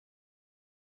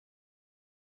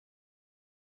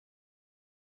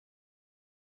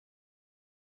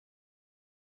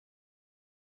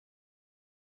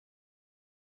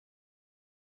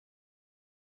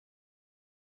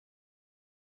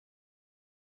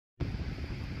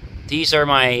These are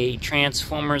my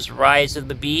Transformers Rise of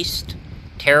the Beast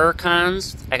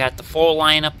Terrorcons. I got the full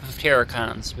lineup of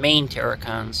Terrorcons, main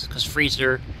Terrorcons, because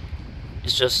Freezer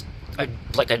is just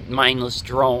like a mindless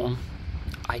drone.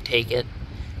 I take it.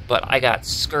 But I got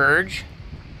Scourge,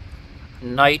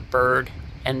 Nightbird,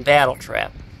 and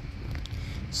Battletrap.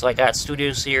 So I got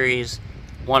Studio Series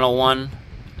 101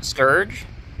 Scourge,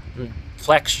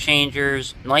 Flex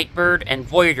Changers, Nightbird, and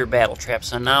Voyager Battletrap.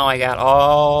 So now I got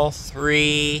all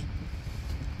three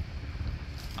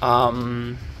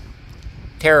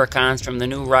Terrorcons from the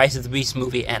new Rise of the Beast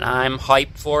movie, and I'm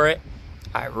hyped for it.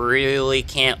 I really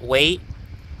can't wait.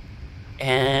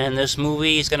 And this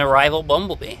movie is going to rival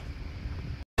Bumblebee.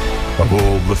 Of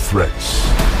all the threats,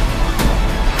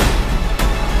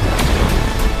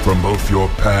 from both your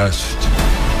past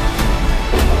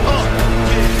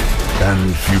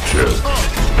and future,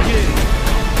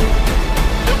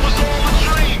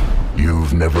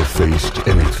 you've never faced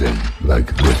anything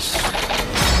like this.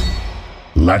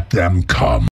 Let them come.